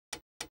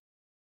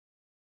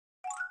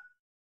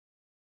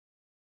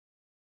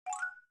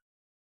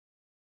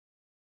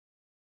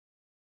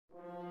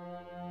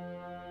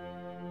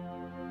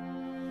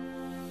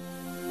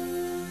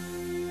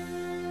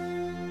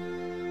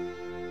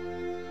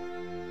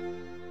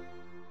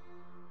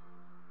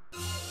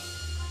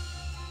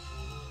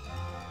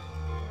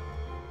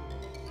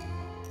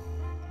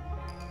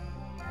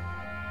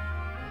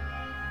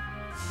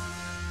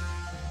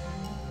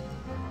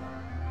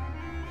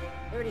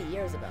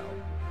Years ago.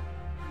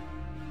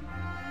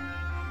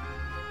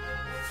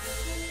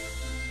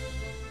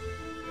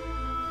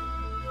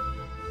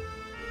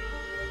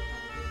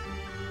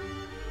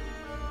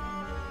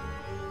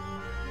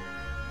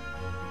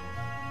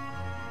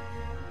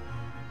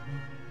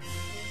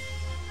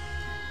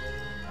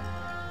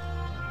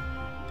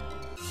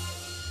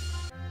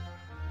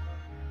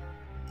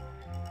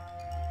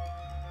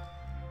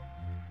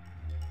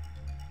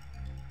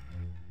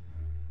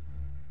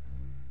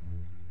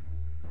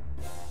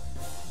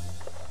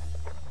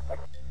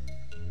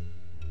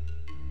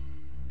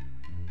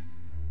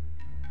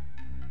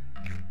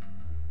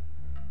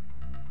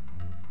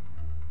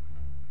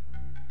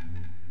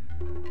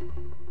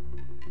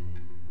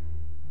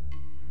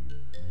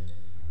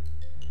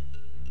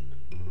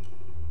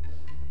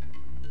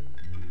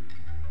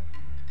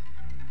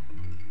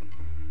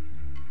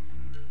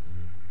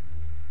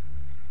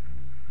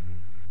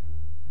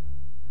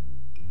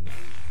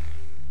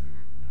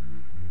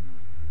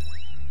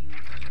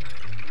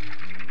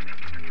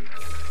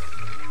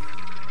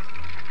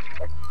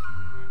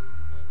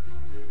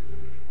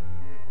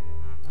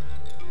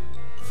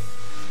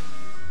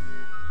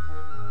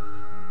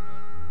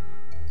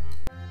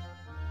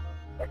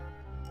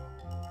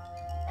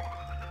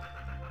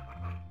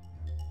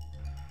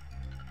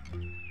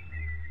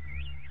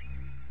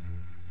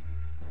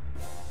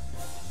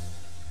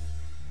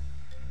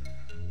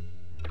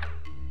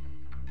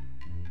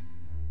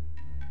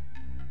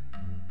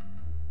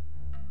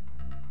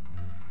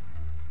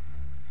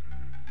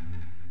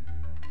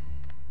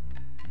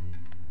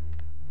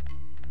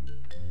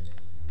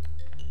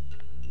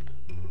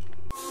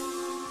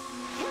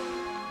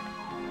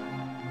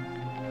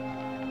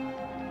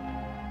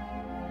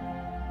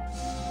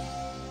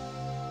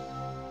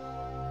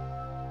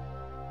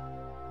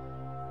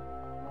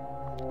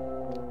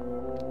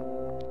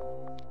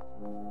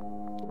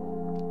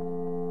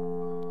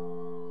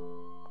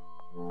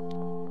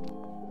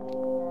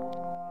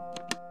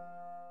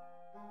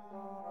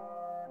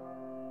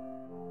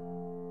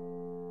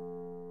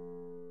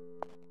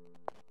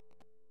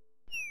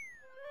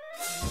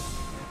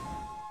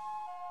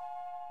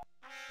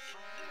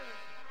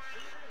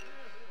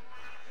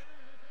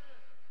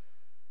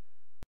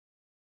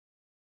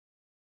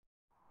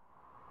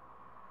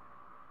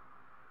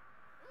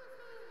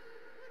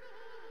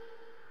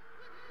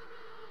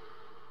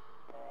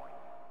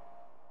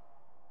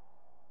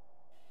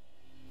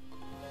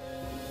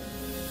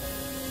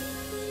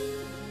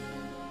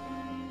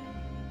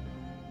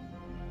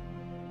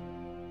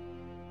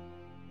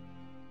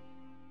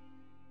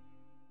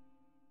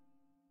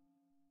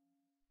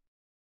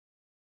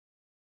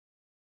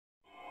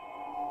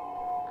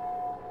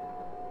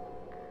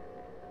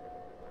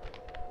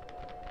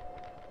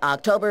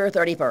 October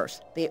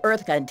 31st. The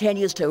Earth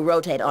continues to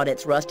rotate on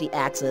its rusty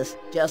axis.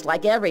 Just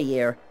like every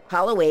year,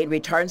 Halloween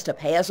returns to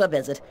pay us a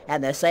visit,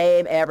 and the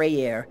same every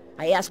year.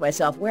 I ask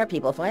myself where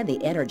people find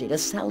the energy to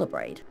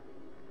celebrate.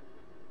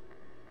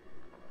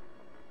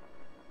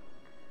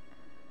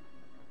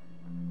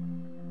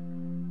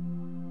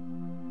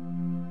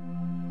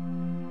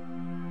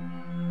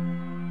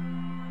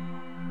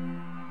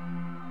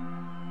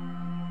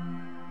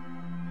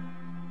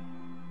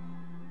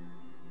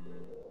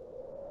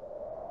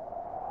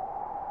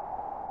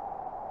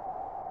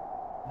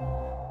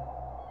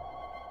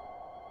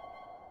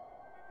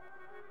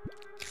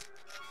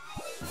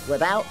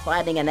 Without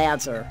finding an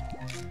answer.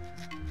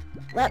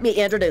 Let me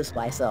introduce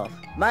myself.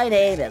 My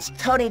name is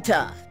Tony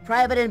Tuff,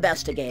 private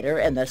investigator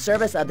in the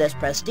service of this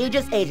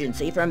prestigious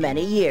agency for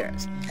many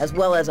years, as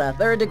well as a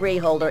third-degree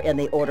holder in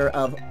the Order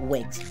of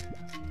Winks.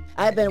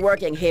 I've been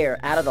working here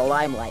out of the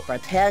limelight for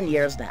 10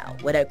 years now,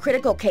 when a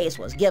critical case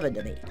was given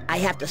to me. I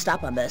have to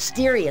stop a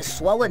mysterious,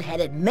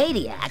 swollen-headed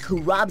maniac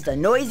who robs the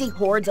noisy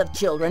hordes of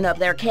children of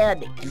their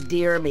candy, and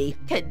dear me,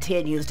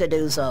 continues to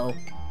do so.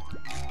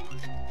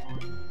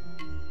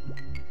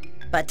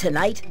 But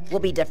tonight will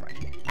be different.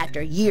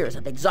 After years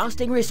of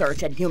exhausting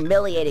research and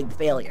humiliating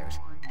failures,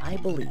 I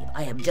believe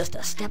I am just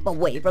a step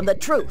away from the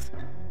truth.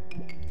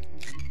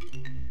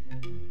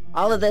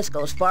 All of this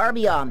goes far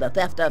beyond the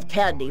theft of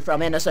candy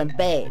from innocent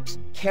babes.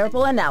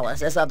 Careful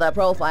analysis of the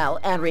profile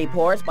and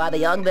reports by the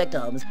young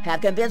victims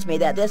have convinced me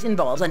that this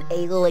involves an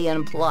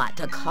alien plot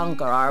to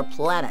conquer our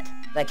planet.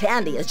 The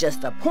candy is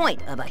just the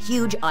point of a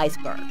huge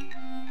iceberg.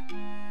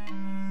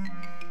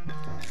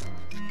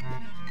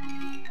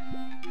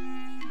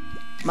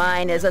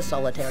 Mine is a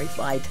solitary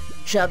fight,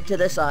 shoved to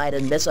the side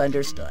and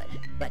misunderstood.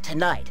 But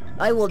tonight,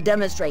 I will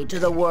demonstrate to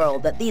the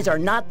world that these are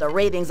not the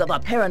ravings of a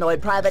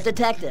paranoid private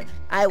detective.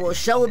 I will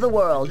show the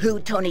world who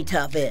Tony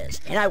Tuff is,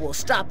 and I will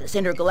stop this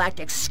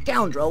intergalactic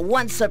scoundrel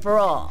once and for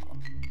all.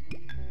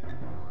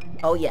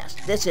 Oh yes,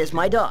 this is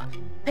my dog,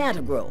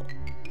 Pantagruel.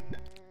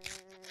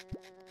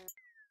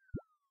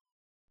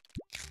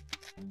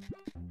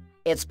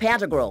 It's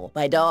Pantagruel,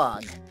 my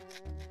dog.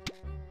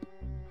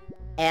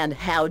 And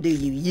how do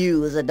you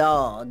use a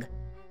dog?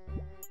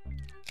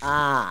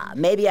 Ah,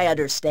 maybe I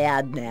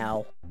understand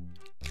now.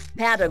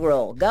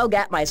 Pantagruel, go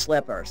get my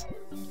slippers.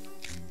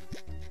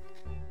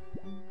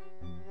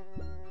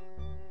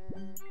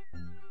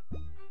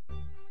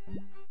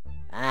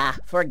 Ah,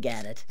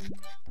 forget it.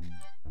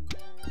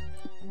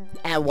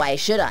 And why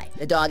should I?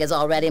 The dog is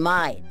already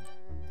mine.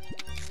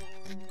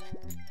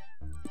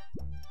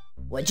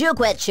 Would you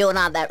quit chewing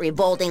on that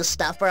revolting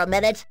stuff for a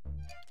minute?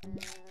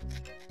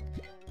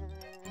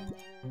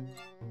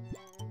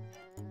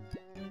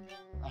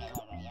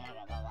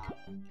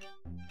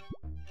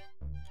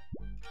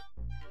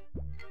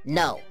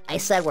 No, I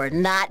said we're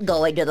not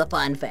going to the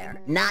fun fair.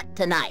 Not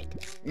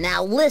tonight.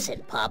 Now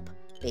listen, pup.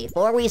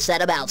 Before we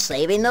set about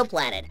saving the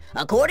planet,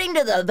 according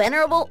to the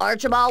Venerable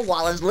Archibald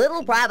Wallen's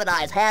Little Private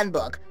Eye's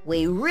handbook,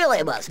 we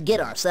really must get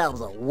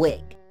ourselves a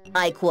wig.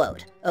 I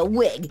quote, "A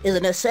wig is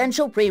an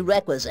essential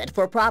prerequisite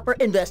for proper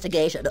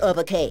investigation of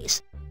a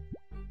case."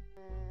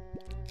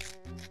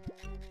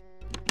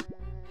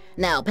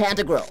 Now,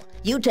 Pantagruel,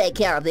 you take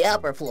care of the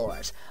upper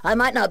floors. I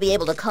might not be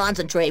able to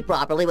concentrate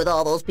properly with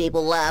all those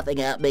people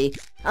laughing at me.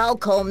 I'll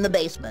comb the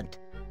basement.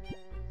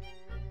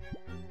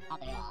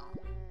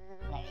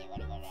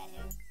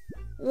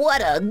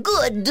 What a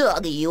good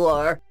doggy you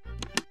are!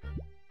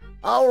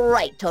 All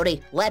right,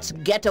 Tony, let's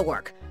get to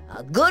work.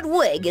 A good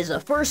wig is the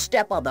first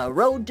step on the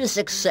road to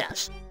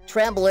success.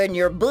 Tremble in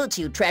your boots,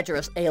 you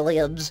treacherous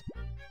aliens.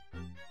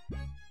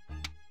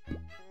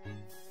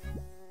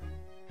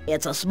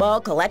 It's a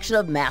small collection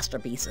of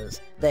masterpieces.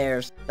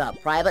 There's The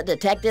Private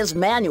Detective's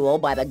Manual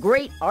by the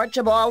great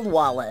Archibald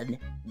Wallen,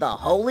 the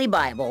Holy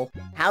Bible,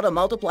 How to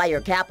Multiply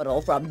Your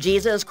Capital from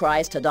Jesus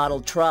Christ to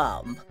Donald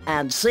Trump,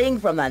 and Sing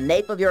from the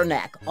Nape of Your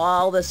Neck,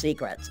 All the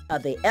Secrets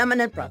of the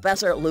eminent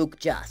Professor Luke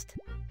Just.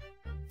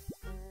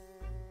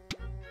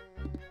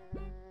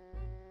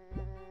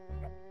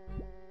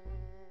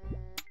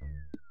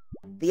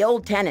 The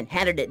old tenant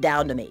handed it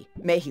down to me.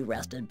 May he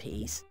rest in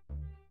peace.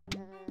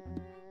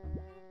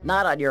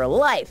 Not on your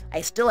life.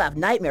 I still have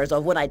nightmares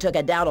of when I took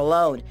it down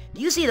alone.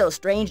 Do you see those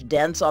strange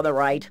dents on the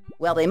right?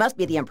 Well, they must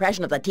be the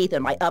impression of the teeth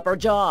in my upper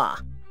jaw.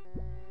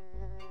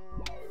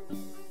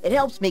 It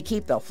helps me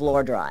keep the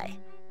floor dry.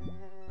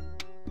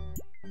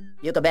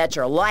 You can bet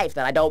your life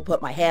that I don't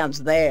put my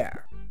hands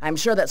there. I'm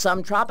sure that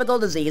some tropical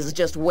disease is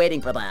just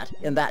waiting for that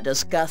in that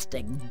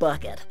disgusting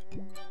bucket.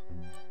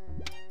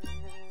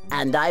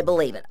 And I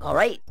believe it, all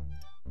right?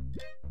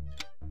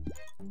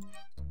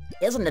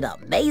 Isn't it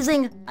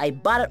amazing? I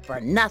bought it for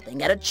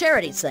nothing at a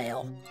charity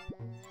sale.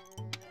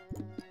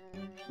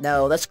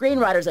 No, the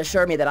screenwriters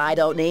assure me that I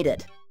don't need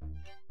it.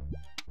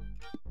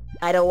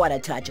 I don't want to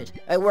touch it.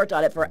 I worked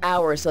on it for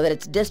hours so that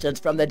its distance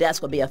from the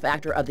desk would be a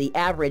factor of the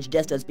average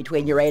distance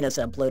between Uranus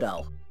and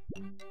Pluto.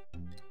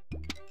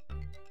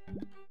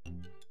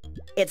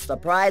 It's the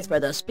prize for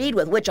the speed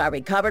with which I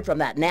recovered from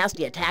that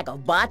nasty attack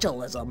of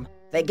botulism.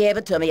 They gave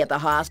it to me at the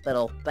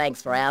hospital.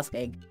 Thanks for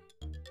asking.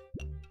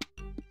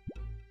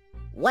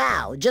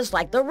 Wow, just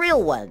like the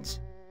real ones.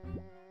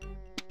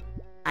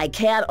 I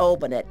can't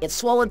open it. It's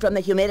swollen from the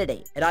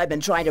humidity, and I've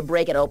been trying to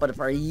break it open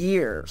for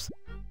years.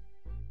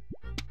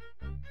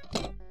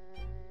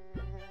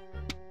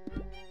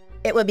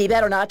 It would be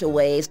better not to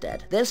waste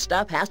it. This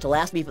stuff has to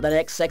last me for the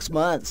next 6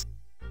 months.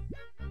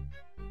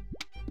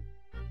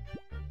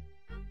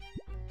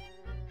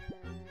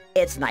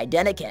 It's an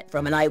identikit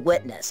from an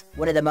eyewitness,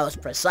 one of the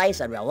most precise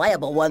and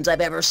reliable ones I've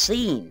ever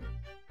seen.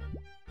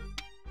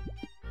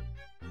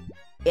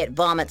 It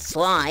vomits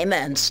slime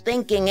and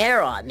stinking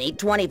air on me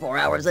 24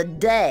 hours a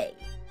day.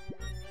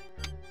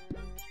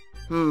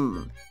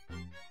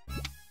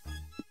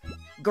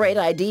 Great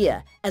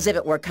idea, as if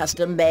it were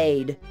custom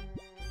made.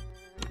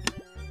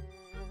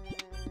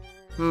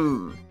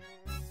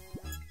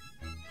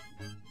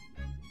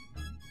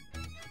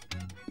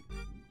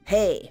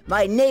 Hey,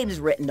 my name's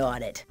written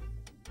on it.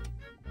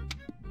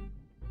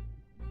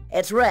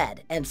 It's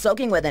red and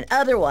soaking with an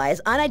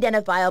otherwise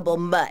unidentifiable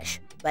mush,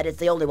 but it's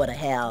the only one I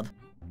have.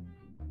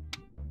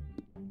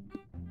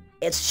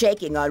 It's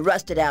shaking on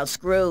rusted-out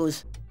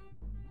screws.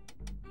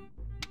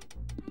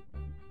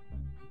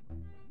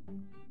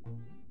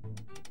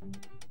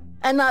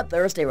 I'm not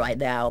thirsty right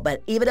now,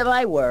 but even if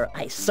I were,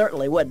 I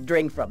certainly wouldn't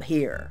drink from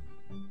here.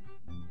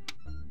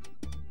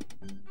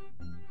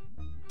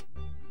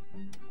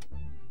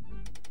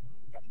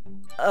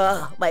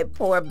 Ugh, my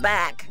poor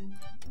back.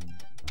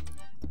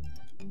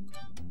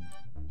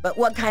 But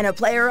what kind of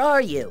player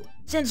are you?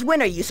 Since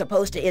when are you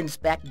supposed to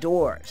inspect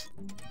doors?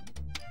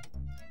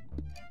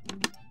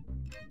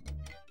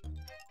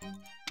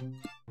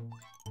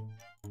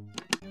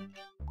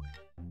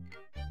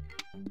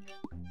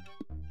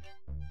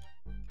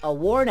 A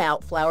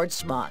worn-out flowered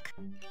smock.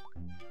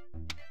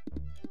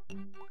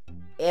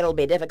 It'll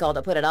be difficult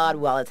to put it on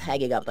while it's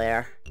hanging up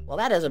there. Well,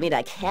 that doesn't mean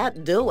I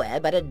can't do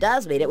it, but it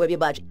does mean it would be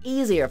much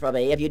easier for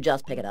me if you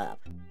just pick it up.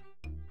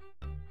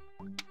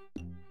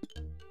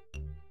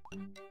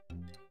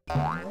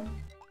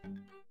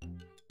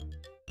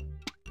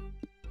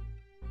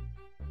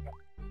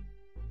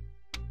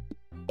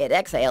 It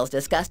exhales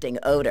disgusting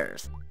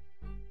odors.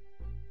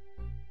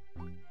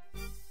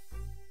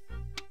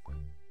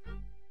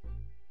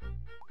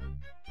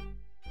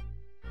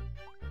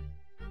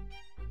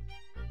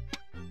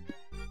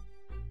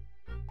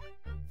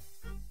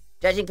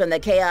 Judging from the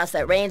chaos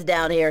that reigns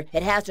down here,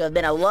 it has to have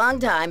been a long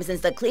time since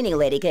the cleaning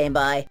lady came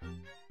by.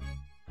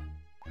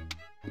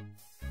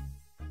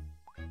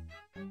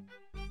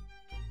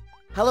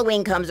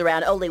 Halloween comes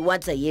around only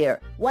once a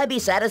year. Why be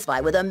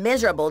satisfied with a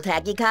miserable,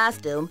 tacky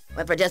costume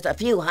when for just a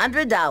few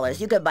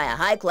 $100s you could buy a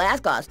high-class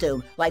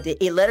costume like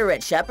the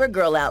illiterate shepherd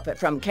girl outfit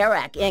from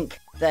Kerouac Inc.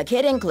 The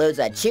kit includes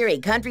a cheery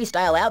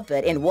country-style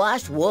outfit in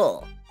washed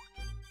wool.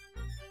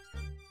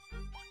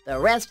 The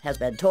rest has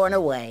been torn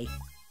away.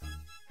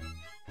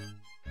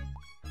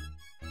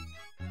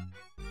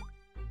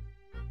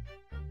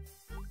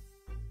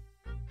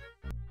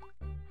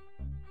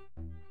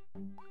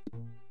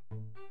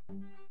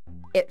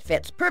 It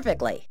fits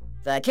perfectly.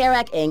 The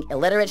Kerouac Inc.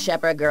 Illiterate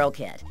Shepherd Girl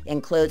Kit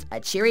includes a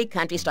cheery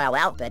country-style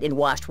outfit in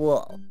washed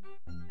wool,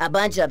 a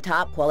bunch of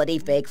top-quality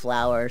fake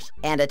flowers,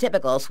 and a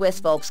typical Swiss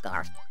folk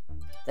scarf.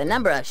 The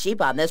number of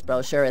sheep on this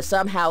brochure is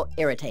somehow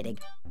irritating.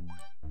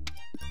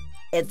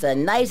 It's the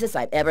nicest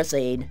I've ever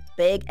seen,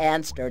 big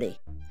and sturdy.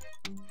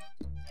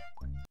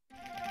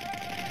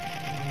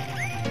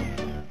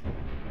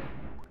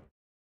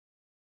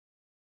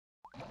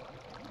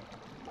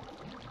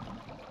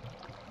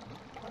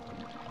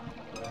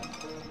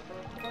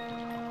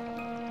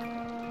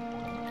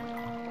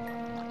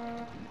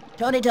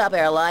 Tony Top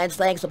Airlines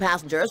thanks the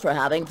passengers for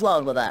having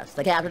flown with us.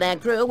 The captain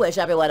and crew wish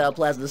everyone a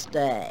pleasant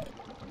stay.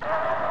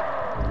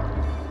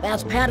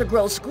 That's Panda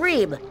Girl's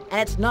scream, and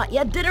it's not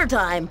yet dinner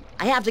time.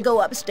 I have to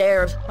go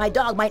upstairs. My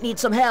dog might need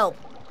some help.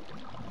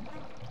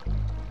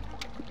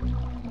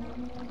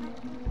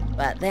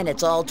 But then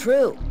it's all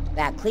true.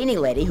 That cleaning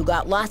lady who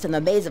got lost in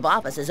the maze of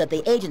offices at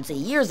the agency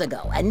years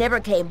ago and never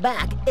came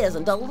back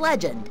isn't a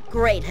legend.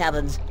 Great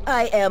heavens,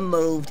 I am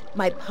moved.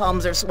 My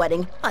palms are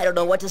sweating. I don't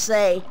know what to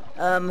say.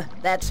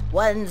 That's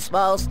one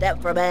small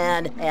step for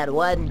man and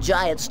one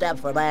giant step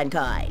for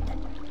mankind.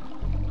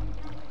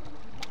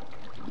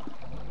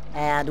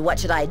 And what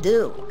should I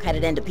do? Cut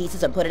it into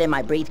pieces and put it in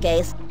my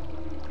briefcase?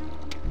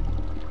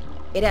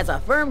 It has a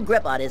firm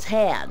grip on his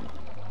hand.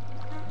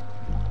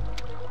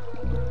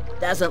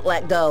 Doesn't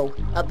let go,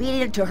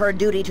 obedient to her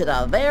duty to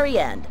the very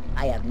end.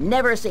 I have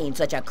never seen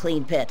such a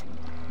clean pit.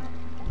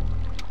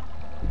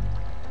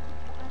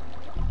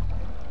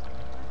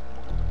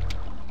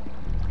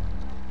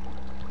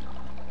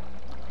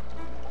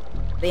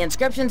 The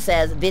inscription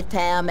says,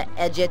 Vitam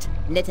egit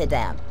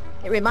nitidam.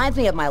 It reminds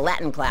me of my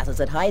Latin classes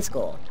at high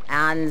school.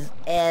 And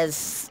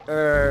as,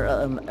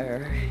 the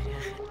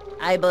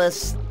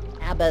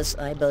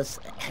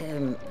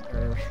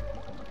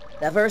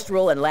first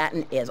rule in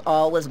Latin is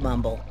always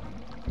mumble.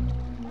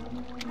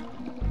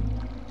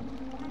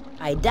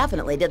 I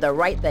definitely did the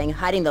right thing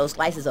hiding those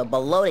slices of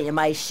bologna in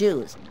my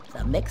shoes.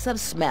 The mix of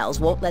smells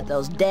won't let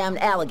those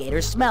damned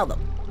alligators smell them.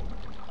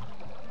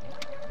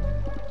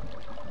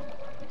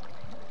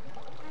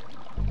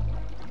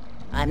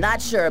 I'm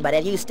not sure, but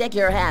if you stick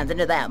your hands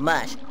into that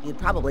mush, you'd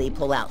probably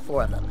pull out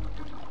 4 of them.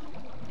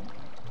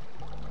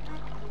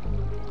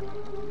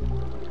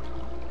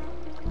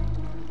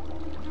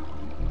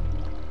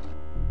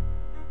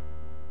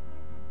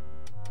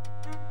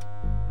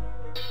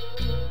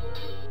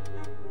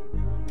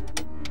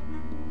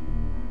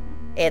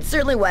 It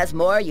certainly was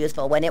more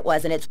useful when it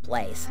was in its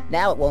place.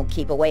 Now it won't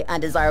keep away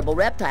undesirable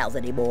reptiles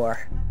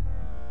anymore.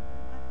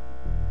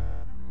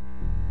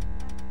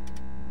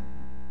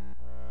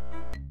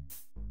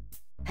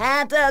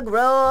 Pantagruel,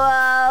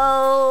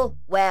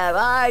 where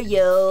are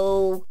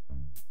you?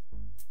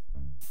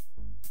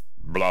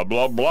 Blah,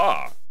 blah,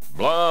 blah.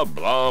 Blah,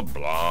 blah,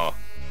 blah.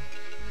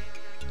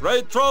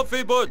 Great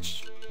trophy,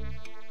 Butch.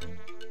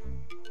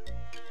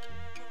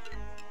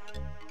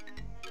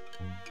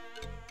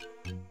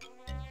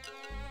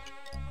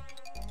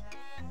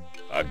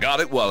 I got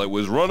it while it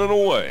was running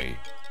away.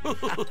 Blah,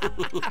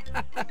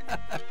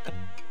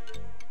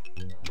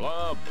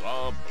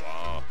 blah,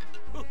 blah.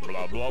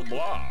 Blah, blah,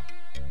 blah.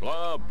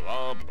 Blah,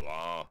 blah,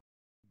 blah.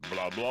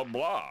 Blah, blah, blah. Blah, blah,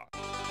 blah.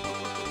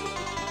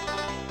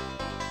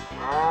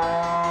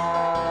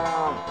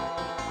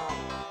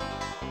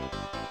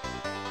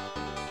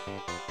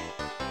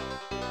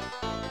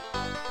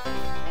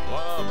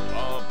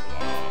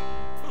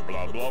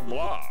 Blah, blah,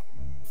 blah.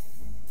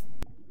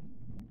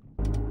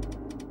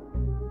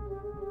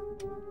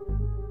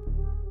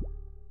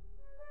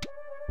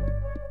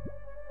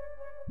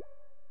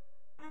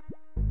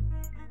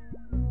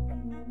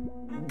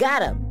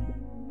 Got him.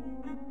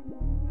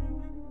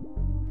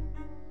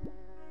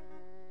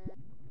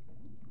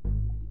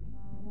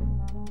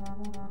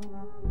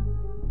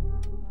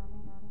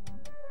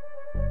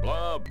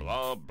 Blah,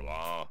 blah,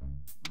 blah.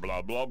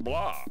 Blah, blah,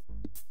 blah.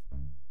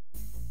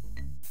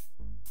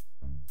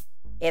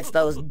 It's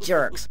those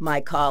jerks, my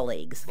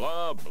colleagues.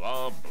 Blah,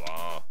 blah,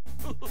 blah.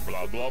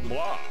 Blah, blah,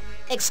 blah.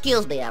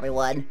 Excuse me,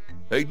 everyone.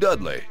 Hey,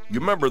 Dudley, you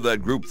remember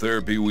that group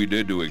therapy we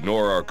did to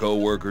ignore our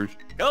co-workers?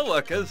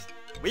 Co-workers?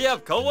 We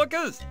have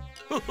coworkers?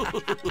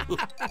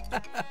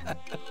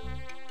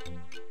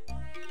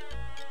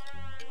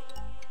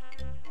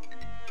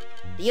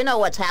 Do you know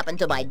what's happened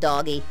to my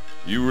doggy?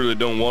 You really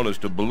don't want us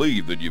to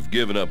believe that you've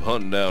given up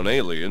hunting down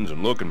aliens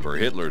and looking for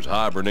Hitler's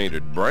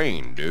hibernated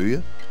brain, do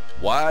you?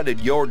 Why did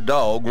your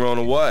dog run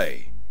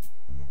away?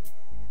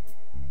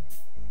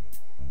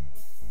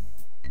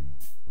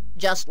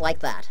 Just like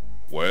that.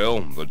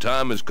 Well, the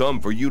time has come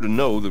for you to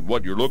know that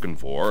what you're looking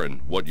for,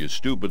 and what you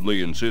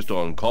stupidly insist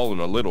on calling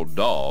a little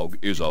dog,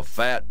 is a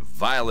fat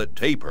violet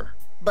tapir.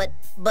 But...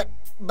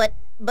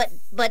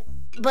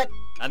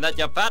 And that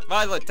your fat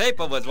violet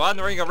tapir was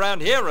wandering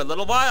around here a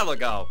little while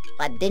ago.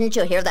 But didn't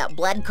you hear that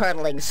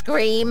blood-curdling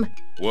scream?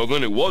 Well,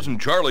 then it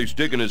wasn't Charlie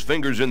sticking his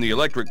fingers in the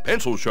electric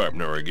pencil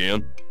sharpener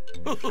again.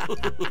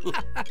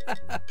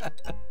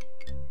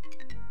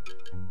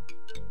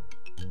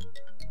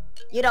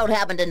 You don't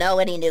happen to know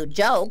any new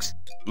jokes?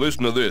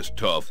 Listen to this,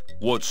 Tough.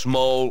 What's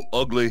small,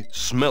 ugly,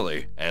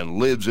 smelly, and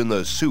lives in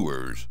the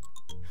sewers?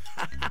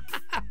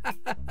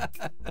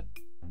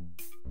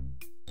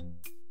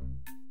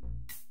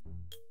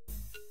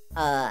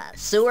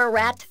 Sewer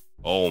rat?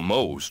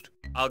 Almost.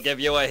 I'll give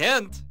you a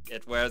hint.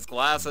 It wears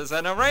glasses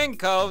and a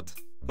raincoat.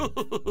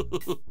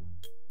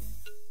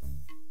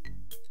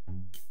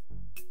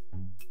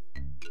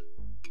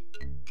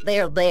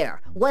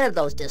 There. One of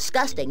those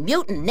disgusting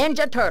mutant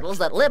ninja turtles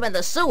that live in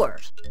the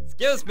sewers.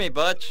 Excuse me,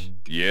 Butch.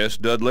 Yes,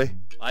 Dudley?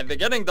 I'm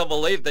beginning to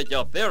believe that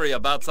your theory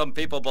about some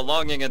people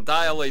belonging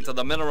entirely to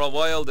the mineral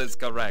world is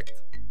correct.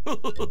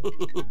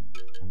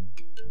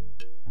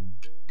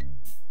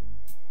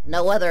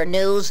 No other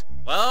news?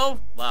 Well,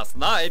 last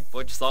night,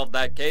 Butch solved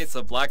that case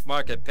of black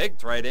market pig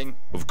trading.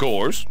 Of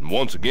course.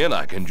 Once again,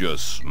 I can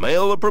just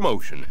smell a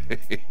promotion.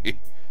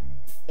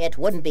 It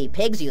wouldn't be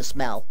pigs you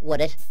smell, would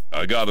it?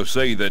 I gotta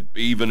say that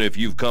even if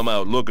you've come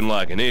out looking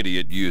like an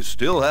idiot, you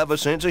still have a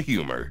sense of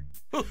humor.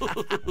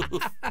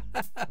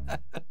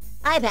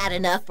 I've had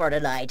enough for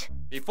tonight.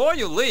 Before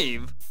you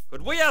leave,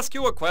 could we ask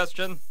you a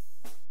question?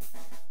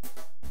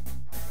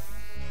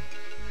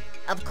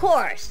 Of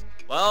course.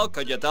 Well,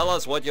 could you tell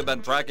us what you've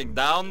been tracking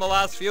down the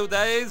last few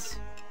days?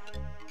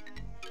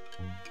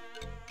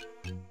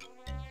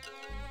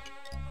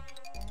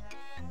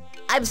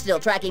 I'm still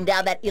tracking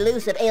down that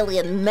elusive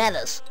alien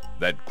menace.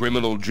 That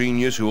criminal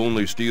genius who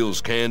only steals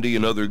candy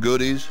and other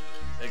goodies?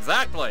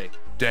 Exactly.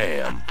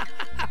 Damn.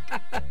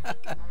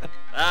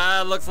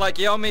 Looks like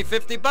you owe me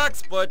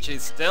 $50, Butch.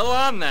 He's still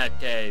on that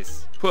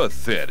case.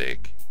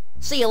 Pathetic.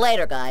 See you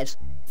later, guys.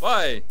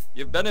 Why?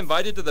 You've been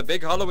invited to the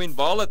big Halloween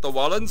ball at the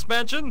Wallens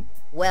mansion?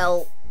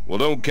 Well,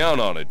 Don't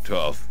count on it,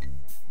 Tough.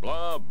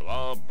 Blah,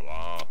 blah,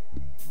 blah.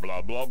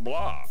 Blah, blah,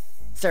 blah.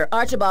 Sir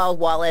Archibald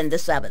Wallen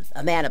VII,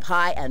 a man of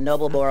high and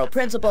noble moral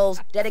principles,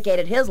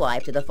 dedicated his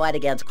life to the fight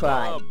against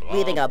crime,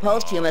 leaving a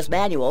posthumous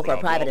manual for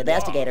private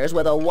investigators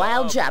with a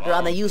wild chapter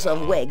on the use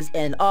of wigs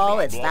in all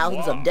its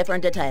thousands of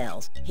different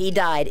details. He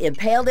died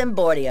impaled in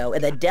Borneo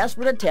in the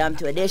desperate attempt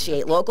to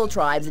initiate local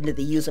tribes into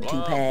the use of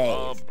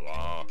toupees.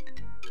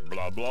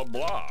 Blah, blah,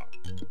 blah.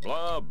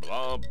 Blah,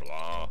 blah,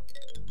 blah.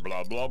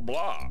 Blah, blah,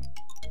 blah.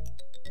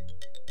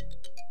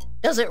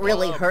 Does it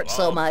really hurt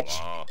so much?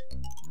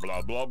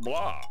 Blah, blah,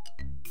 blah.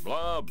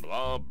 Blah,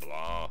 blah,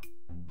 blah.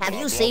 Have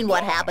you seen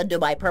what happened to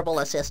my purple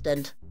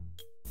assistant?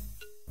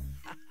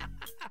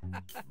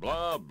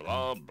 Blah,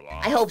 blah, blah.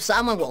 I hope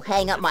someone will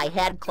hang up my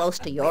head close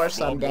to yours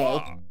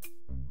someday.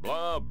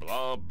 Blah,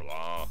 blah,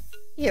 blah.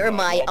 You're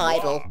my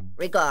idol.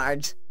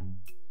 Regards.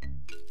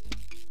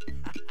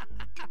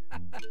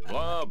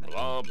 Blah,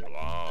 blah,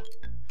 blah.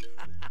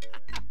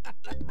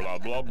 Blah,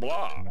 blah,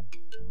 blah.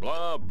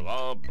 Blah,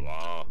 blah,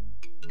 blah.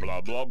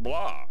 Blah, blah,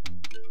 blah.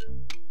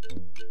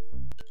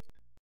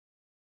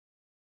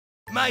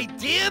 My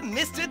dear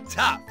Mr.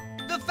 Tough,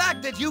 the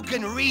fact that you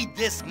can read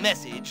this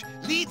message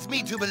leads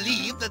me to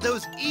believe that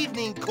those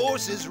evening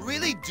courses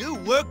really do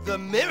work the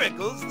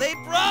miracles they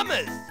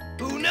promise.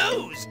 Who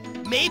knows?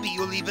 Maybe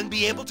you'll even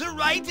be able to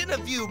write in a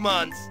few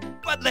months.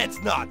 But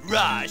let's not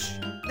rush.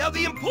 Now,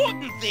 the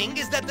important thing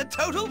is that the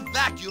total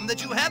vacuum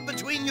that you have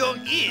between your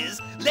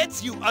ears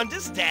lets you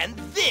understand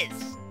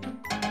this.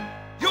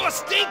 Your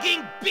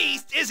stinking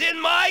beast is in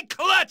my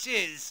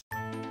clutches!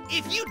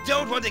 If you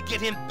don't want to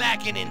get him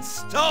back in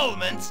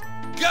installments,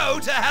 go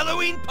to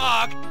Halloween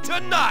Park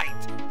tonight!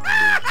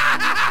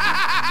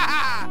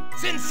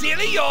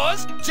 Sincerely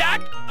yours,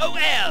 Jack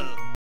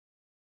O.L.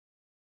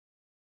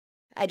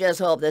 I just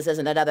hope this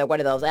isn't another one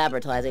of those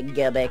advertising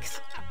gimmicks.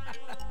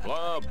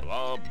 Blah,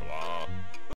 blah, blah.